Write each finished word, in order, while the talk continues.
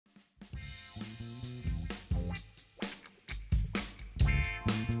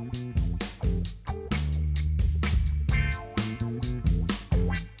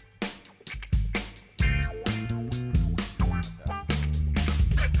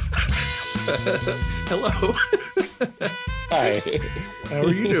Hello. Hi. How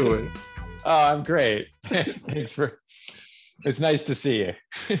are you doing? Oh, I'm great. Thanks for. It's nice to see you.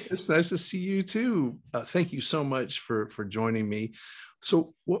 It's nice to see you too. Thank you so much for joining me.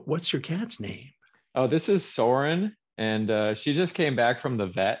 So, what's your cat's name? Oh, this is Soren, and she just came back from the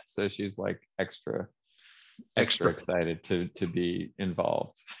vet, so she's like extra Extra. excited to be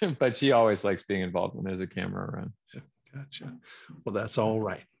involved. But she always likes being involved when there's a camera around. Gotcha. Well, that's all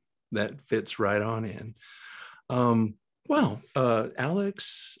right. That fits right on in. Um,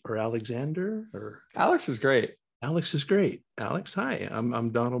 Alex or Alexander or Alex is great. Alex is great. Alex, hi.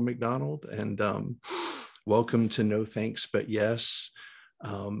 I'm Donald McDonald, and welcome to No Thanks But Yes.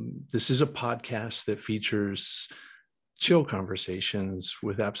 This is a podcast that features chill conversations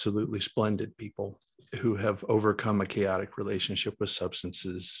with absolutely splendid people who have overcome a chaotic relationship with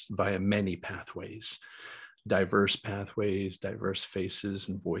substances via many pathways, diverse faces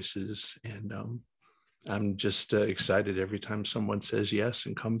and voices. And I'm just excited every time someone says yes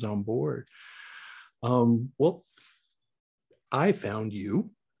and comes on board. Well, I found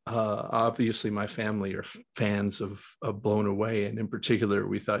you. Obviously, my family are fans of Blown Away, and in particular,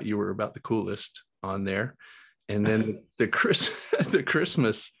 we thought you were about the coolest on there. And then the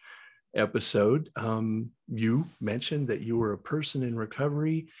Christmas episode, you mentioned that you were a person in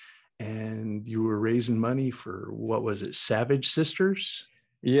recovery, and you were raising money for what was it, Savage Sisters?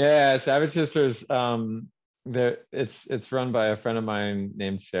 Yeah, Savage Sisters. It's run by a friend of mine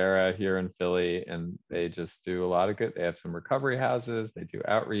named Sarah here in Philly, and they just do a lot of good. They have some recovery houses. They do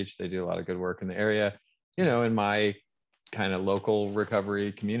outreach. They do a lot of good work in the area. Yeah, In my kind of local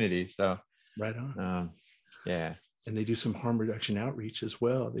recovery community. So, right on. yeah. And they do some harm reduction outreach as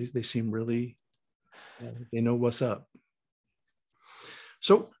well. They seem really they know what's up.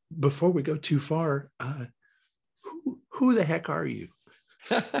 So before we go too far, who the heck are you?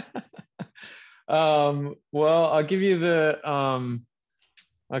 Well, I'll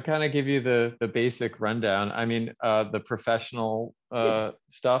kind of give you the basic rundown. I mean, the professional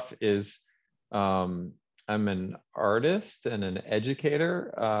stuff is I'm an artist and an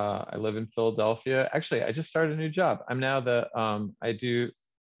educator. I live in Philadelphia. Actually, I just started a new job. I'm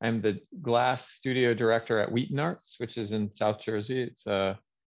the glass studio director at Wheaton Arts, which is in South Jersey. It's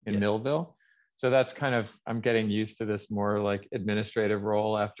in Yeah. Millville. So that's kind of, I'm getting used to this more like administrative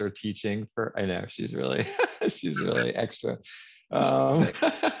role after teaching for, I know she's really, she's really extra. Um,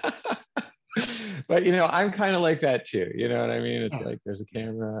 but I'm kind of like that too. You know what I mean? It's like there's a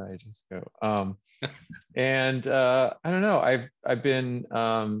camera, I just go. And I don't know. I've been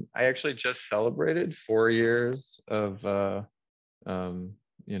I actually just celebrated 4 years of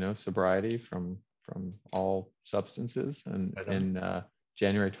sobriety from all substances, and Right on. in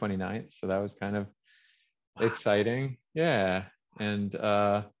January 29th. So that was kind of Wow. exciting. Yeah. And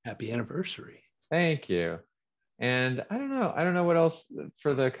Happy anniversary. thank you. And I don't know what else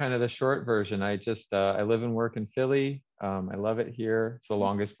for the kind of the short version. I live and work in Philly. I love it here. It's the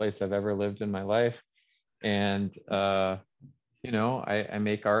longest place I've ever lived in my life. And I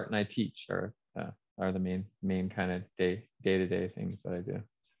make art and I teach, are the main kind of day-to-day things that I do.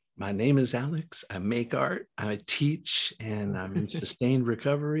 My name is Alex. I make art, I teach, and I'm in sustained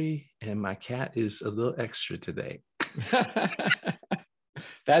recovery. And my cat is a little extra today.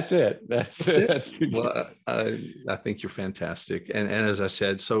 That's it. That's That's it. it. That's good. Well, I think you're fantastic. And as I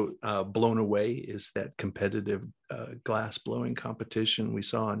said, so Blown Away is that competitive glass blowing competition we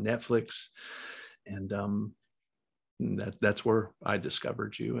saw on Netflix. And that's where I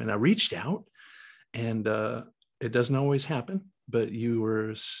discovered you. And I reached out, and it doesn't always happen, but you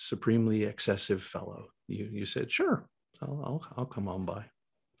were a supremely excessive fellow. You said, sure, I'll come on by.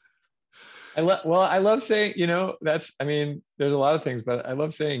 I love saying, I mean, there's a lot of things, but I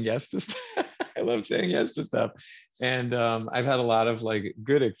love saying yes to stuff. I love saying yes to stuff. And I've had a lot of like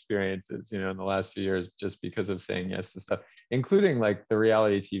good experiences, in the last few years, just because of saying yes to stuff, including like the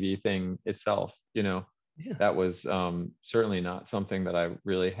reality TV thing itself. Yeah. That was certainly not something that I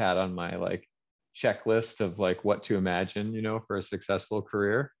really had on my like checklist of like what to imagine, for a successful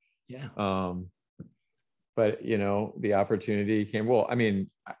career. Yeah. But the opportunity came. Well, I mean,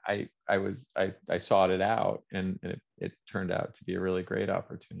 I sought it out, and it turned out to be a really great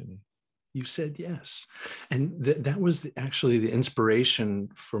opportunity. You said yes. And that was actually the inspiration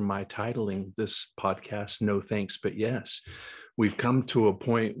for my titling this podcast, No Thanks, But Yes. We've come to a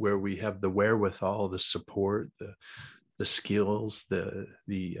point where we have the wherewithal, the support, the skills, the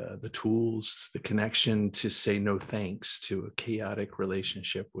tools, the connection to say no thanks to a chaotic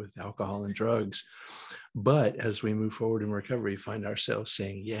relationship with alcohol and drugs. But as we move forward in recovery, find ourselves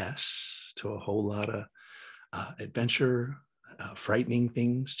saying yes to a whole lot of adventure, frightening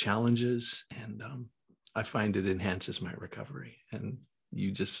things, challenges, and I find it enhances my recovery. And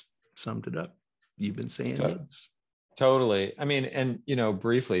you just summed it up. You've been saying To- yes. Totally. I mean, and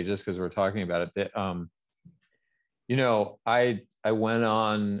briefly, just because we're talking about it, that, I went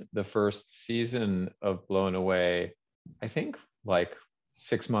on the first season of Blown Away, I think like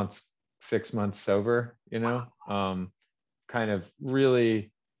 6 months sober, kind of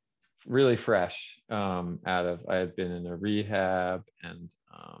really, really fresh, I had been in a rehab and,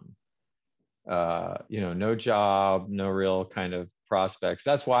 no job, no real kind of prospects.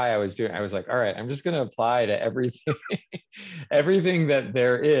 That's why I was like, all right, I'm just going to apply to everything, everything that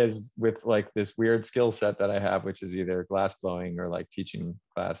there is with like this weird skill set that I have, which is either glass blowing or like teaching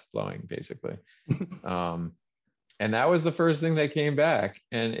glass blowing, basically. And that was the first thing that came back.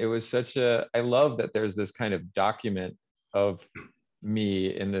 And it was I love that there's this kind of document of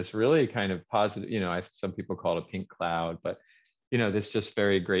me in this really kind of positive, some people call it a pink cloud, but this just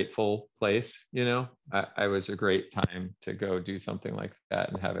very grateful place. I was a great time to go do something like that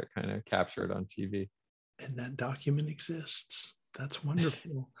and have it kind of captured on TV. And that document exists. That's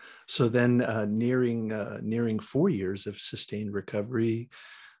wonderful. So then, nearing 4 years of sustained recovery,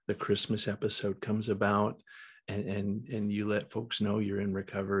 the Christmas episode comes about, and you let folks know you're in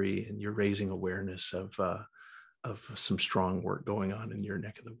recovery, and you're raising awareness of some strong work going on in your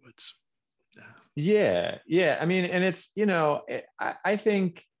neck of the woods. Yeah. I mean, and it's, I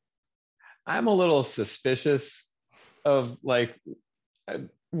think I'm a little suspicious of like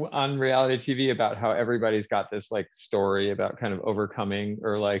on reality TV about how everybody's got this like story about kind of overcoming,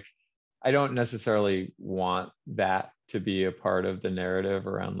 or like, I don't necessarily want that to be a part of the narrative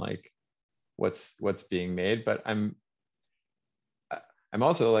around like what's being made, but I'm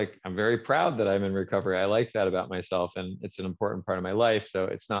also like, I'm very proud that I'm in recovery. I like that about myself, and it's an important part of my life. So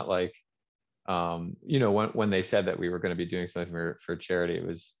it's not like, when they said that we were going to be doing something for charity, it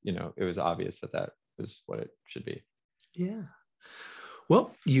was obvious that was what it should be. Yeah.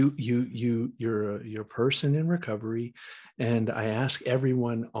 Well, you're a person in recovery, and I ask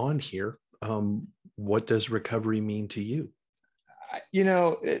everyone on here, what does recovery mean to you?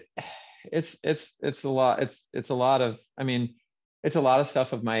 It's a lot. It's a lot of. I mean, it's a lot of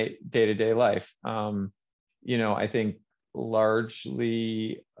stuff of my day-to-day life. I think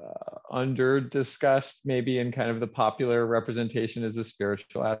largely under discussed maybe in kind of the popular representation is a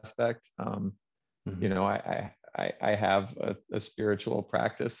spiritual aspect. I have a spiritual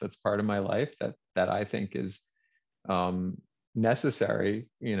practice that's part of my life that I think is necessary,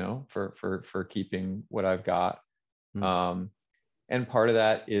 for keeping what I've got. And part of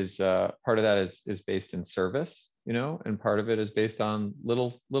that is based in service, and part of it is based on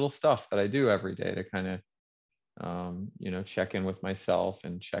little stuff that I do every day to kind of check in with myself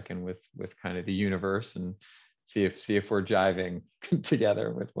and check in with kind of the universe and see if we're jiving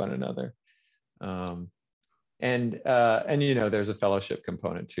together with one another. And there's a fellowship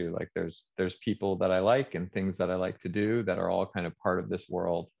component too. Like there's people that I like and things that I like to do that are all kind of part of this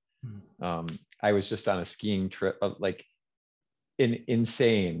world. I was just on a skiing trip, like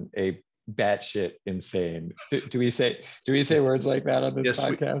a batshit insane. Do we say words like that on this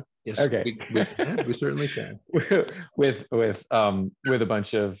podcast? Yes. Okay. We certainly can. with a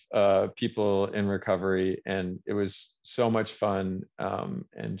bunch of people in recovery, and it was so much fun.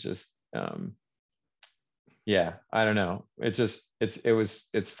 And just I don't know.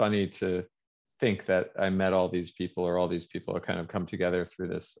 It's funny to think that I met all these people, or all these people have kind of come together through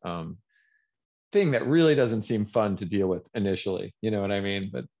this thing that really doesn't seem fun to deal with initially. You know what I mean?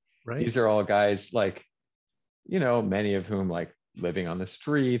 But Right. These are all guys like, many of whom like living on the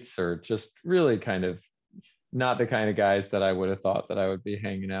streets, or just really kind of not the kind of guys that I would have thought that I would be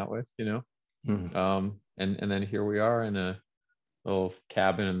hanging out with, And then here we are in a little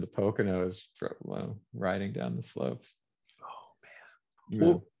cabin in the Poconos, riding down the slopes. Oh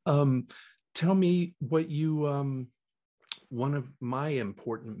man. Well, tell me what you one of my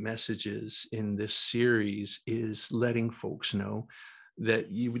important messages in this series is letting folks know that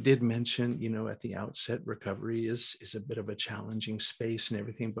you did mention, at the outset, recovery is a bit of a challenging space and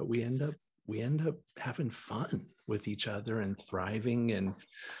everything, but we end up having fun with each other and thriving. And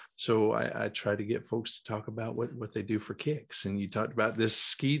so I try to get folks to talk about what they do for kicks. And you talked about this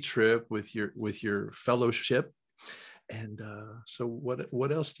ski trip with your fellowship. And so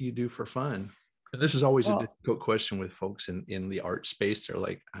what else do you do for fun? And this is always a difficult question with folks in the art space. They're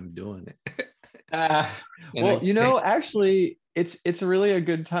like, I'm doing it. Actually, it's really a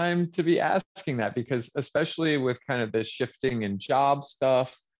good time to be asking that, because especially with kind of this shifting in job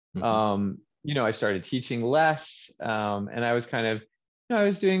stuff, I started teaching less, and I was kind of, I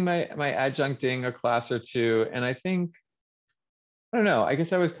was doing my adjuncting a class or two, and I think I don't know. I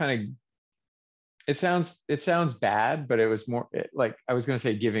guess I was kind of, it sounds bad, but it was more like, I was going to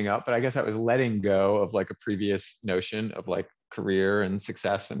say giving up, but I guess I was letting go of like a previous notion of like career and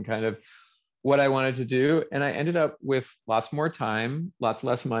success and kind of what I wanted to do. And I ended up with lots more time, lots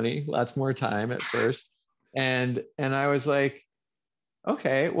less money, lots more time at first. And I was like,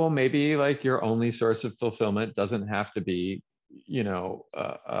 okay, well, maybe like your only source of fulfillment doesn't have to be, you know,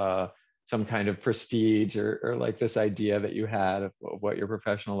 some kind of prestige, or like this idea that you had of what your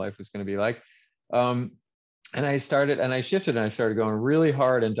professional life was going to be like. Um, and I shifted and I started going really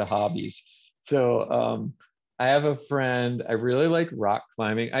hard into hobbies. So I have a friend, I really like rock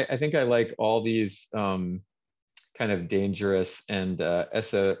climbing. I think I like all these kind of dangerous and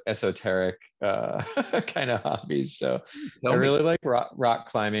esoteric kind of hobbies. So I Tell me. really like rock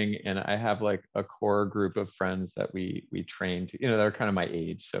climbing, and I have like a core group of friends that we trained. You know, they're kind of my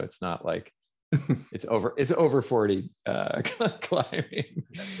age, so it's not like it's over 40 climbing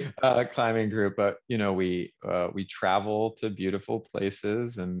climbing group. But you know, we travel to beautiful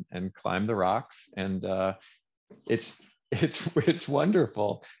places and climb the rocks, and it's it's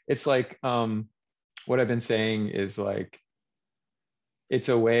wonderful. It's like what I've been saying is like, it's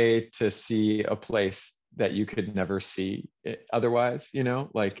a way to see a place that you could never see it otherwise, you know,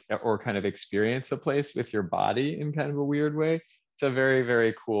 like, or kind of experience a place with your body in kind of a weird way. It's a very,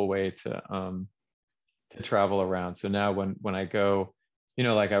 very cool way to travel around. So now when I go, you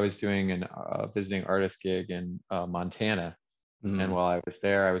know, like I was doing an visiting artist gig in Montana, and Mm, while I was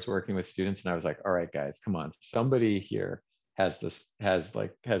there, I was working with students, and I was like, all right, guys, come on. Somebody here has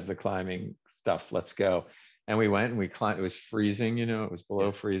the climbing stuff. Let's go. And we went and we climbed. It was freezing, you know, it was yeah.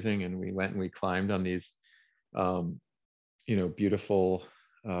 below freezing. And we went and we climbed on these, um, you know, beautiful,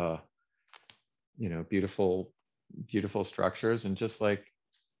 uh, beautiful, beautiful structures, and just like,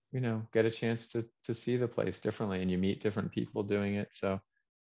 you know, get a chance to see the place differently, and you meet different people doing it.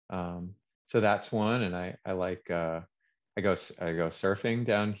 Um, so that's one. And I like, I go surfing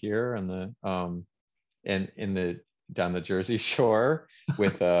down here on the and in the down the Jersey Shore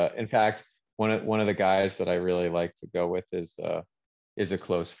with in fact, one of the guys that I really like to go with is a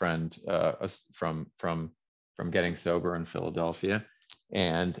close friend from getting sober in Philadelphia.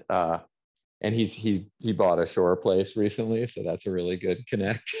 And he bought a shore place recently, so that's a really good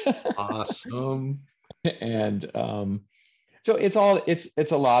connect. Awesome. And so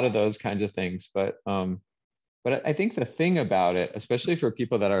it's a lot of those kinds of things. But I think the thing about it, especially for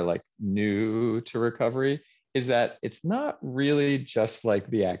people that are like new to recovery, is that it's not really just like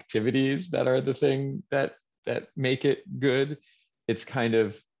the activities that are the thing that make it good. It's kind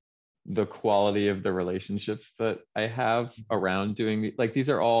of the quality of the relationships that I have around doing, like, these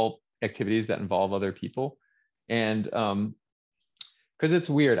are all activities that involve other people. And because it's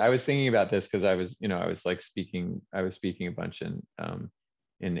weird. I was thinking about this because I was speaking a bunch in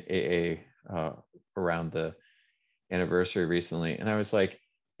AA around the anniversary recently. And I was like,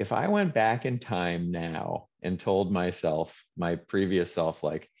 if I went back in time now and told myself, my previous self,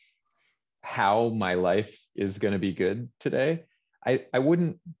 like how my life is going to be good today, I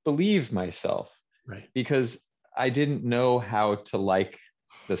wouldn't believe myself, Right. because I didn't know how to like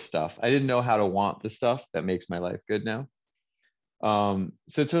the stuff. I didn't know how to want the stuff that makes my life good now. So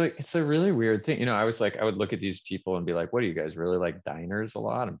it's a really weird thing. You know, I was like, I would look at these people and be like, what do you guys really like, diners a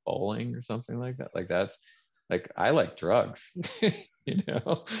lot and bowling or something like that? Like, that's like, I like drugs, you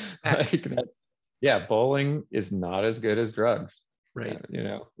know, like that's, yeah, bowling is not as good as drugs, Right. you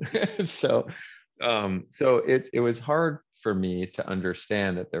know. So it was hard for me to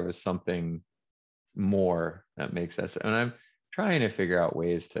understand that there was something more that makes sense. And I'm trying to figure out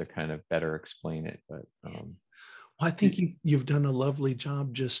ways to kind of better explain it. But Well, I think you've done a lovely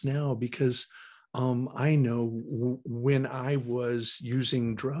job just now, because I know when I was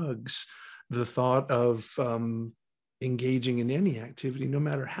using drugs, the thought of engaging in any activity, no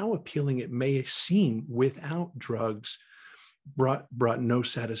matter how appealing it may seem, without drugs, brought no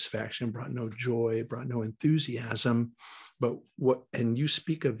satisfaction, brought no joy, brought no enthusiasm. But and you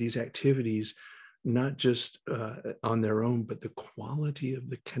speak of these activities not just on their own, but the quality of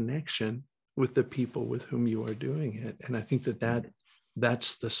the connection with the people with whom you are doing it. And I think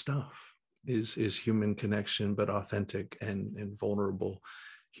that's the stuff, is human connection, but authentic and vulnerable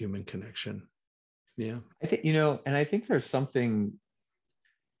human connection. Yeah. I think, you know, and I think there's something,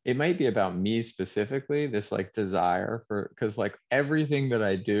 it might be about me specifically, this like desire for, because like everything that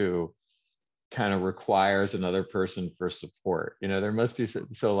I do kind of requires another person for support. You know, there must be,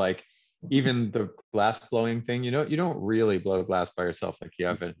 so like even the glass blowing thing, you know, you don't really blow glass by yourself. Like, you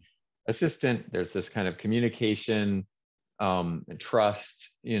have an assistant, there's this kind of communication and trust,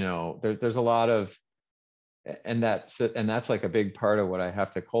 you know, there's a lot of and that's like a big part of what I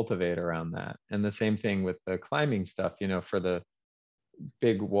have to cultivate around that. And the same thing with the climbing stuff, for the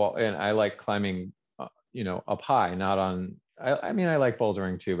big wall. And I like climbing, up high, not on, I mean, I like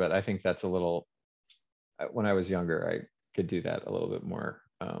bouldering too, but I think that's a little, when I was younger, I could do that a little bit more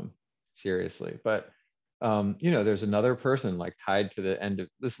seriously. But, there's another person like tied to the end of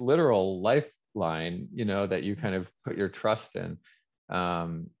this literal lifeline, that you kind of put your trust in.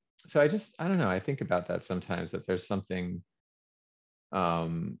 So I don't know, I think about that sometimes, that there's something,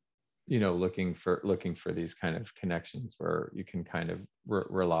 looking for these kind of connections where you can kind of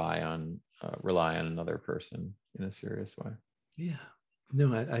rely on another person in a serious way. Yeah.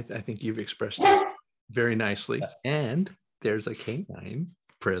 No, I think you've expressed it very nicely. And there's a canine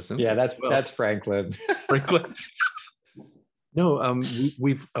present. Yeah, that's Franklin. Franklin. No,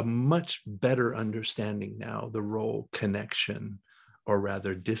 we've a much better understanding now the role connection, or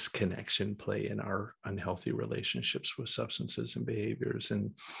rather disconnection, play in our unhealthy relationships with substances and behaviors,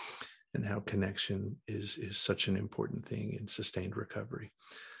 and how connection is such an important thing in sustained recovery.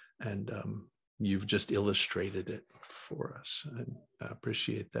 And you've just illustrated it for us, and I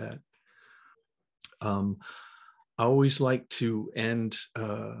appreciate that. I always like to end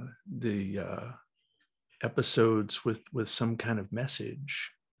the episodes with some kind of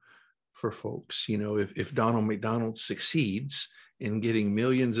message for folks. If Donald McDonald succeeds in getting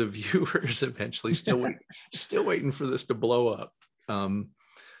millions of viewers eventually, still waiting for this to blow up,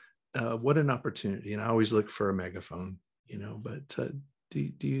 what an opportunity. And I always look for a megaphone, but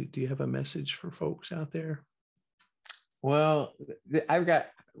do you have a message for folks out there? Well, I've got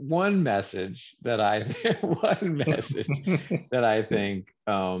one message that I think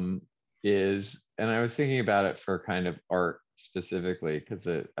is, and I was thinking about it for kind of art specifically, because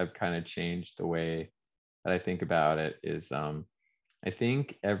I've kind of changed the way that I think about it, is I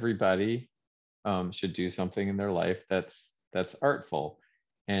think everybody should do something in their life that's artful.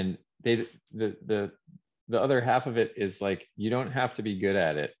 And the other half of it is like, you don't have to be good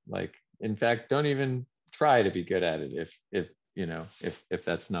at it. Like, in fact, don't even try to be good at it if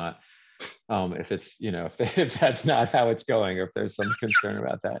that's not if that's not how it's going, or if there's some concern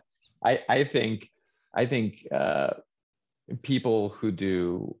about that. I think people who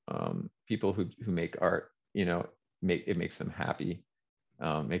make art, it makes them happy,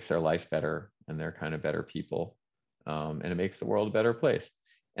 makes their life better, and they're kind of better people, and it makes the world a better place.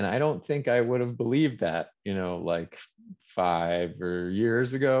 And I don't think I would have believed that, like 5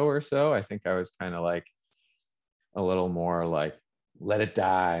 years ago or so. I think I was kind of like a little more like, let it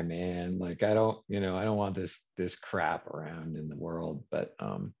die, man. Like, I don't want this crap around in the world. But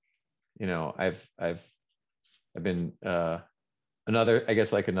I've been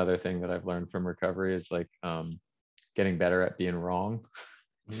another thing that I've learned from recovery is like getting better at being wrong.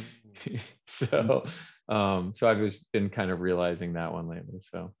 So I've just been kind of realizing that one lately.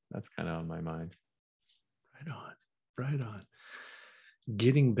 So that's kind of on my mind. Right on.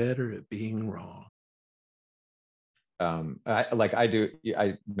 Getting better at being wrong. I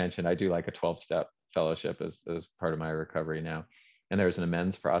mentioned I do like a 12-step fellowship as part of my recovery now, and there's an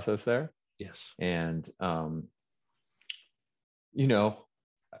amends process there. Yes. And I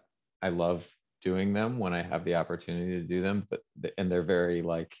love doing them when I have the opportunity to do them, and they're very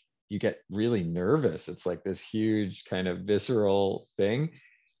like, you get really nervous. It's like this huge kind of visceral thing,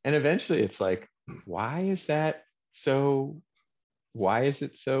 and eventually it's like, why is it so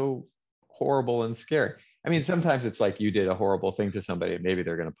horrible and scary? I mean, sometimes it's like you did a horrible thing to somebody and maybe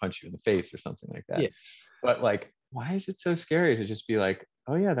they're going to punch you in the face or something like that. Yeah. But like, why is it so scary to just be like,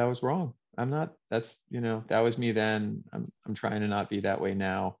 oh yeah, that was wrong. That was me then. I'm trying to not be that way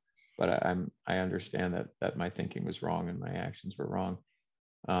now, but I understand that my thinking was wrong and my actions were wrong.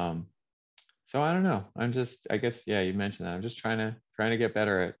 So I don't know. I guess, yeah, you mentioned that. I'm just trying to get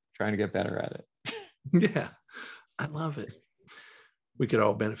better at it. Yeah, I love it. We could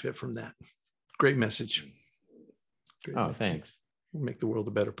all benefit from that. Great message. Thanks. We'll make the world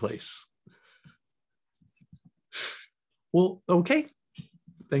a better place. Well, okay.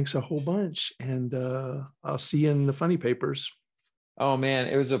 Thanks a whole bunch. And I'll see you in the funny papers. Oh man,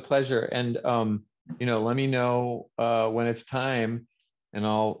 it was a pleasure. And let me know when it's time, and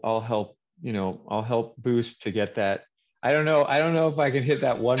I'll help, I'll help boost to get that. I don't know if I can hit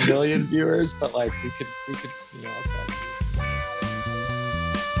that 1 million viewers, but like we could, I'll try.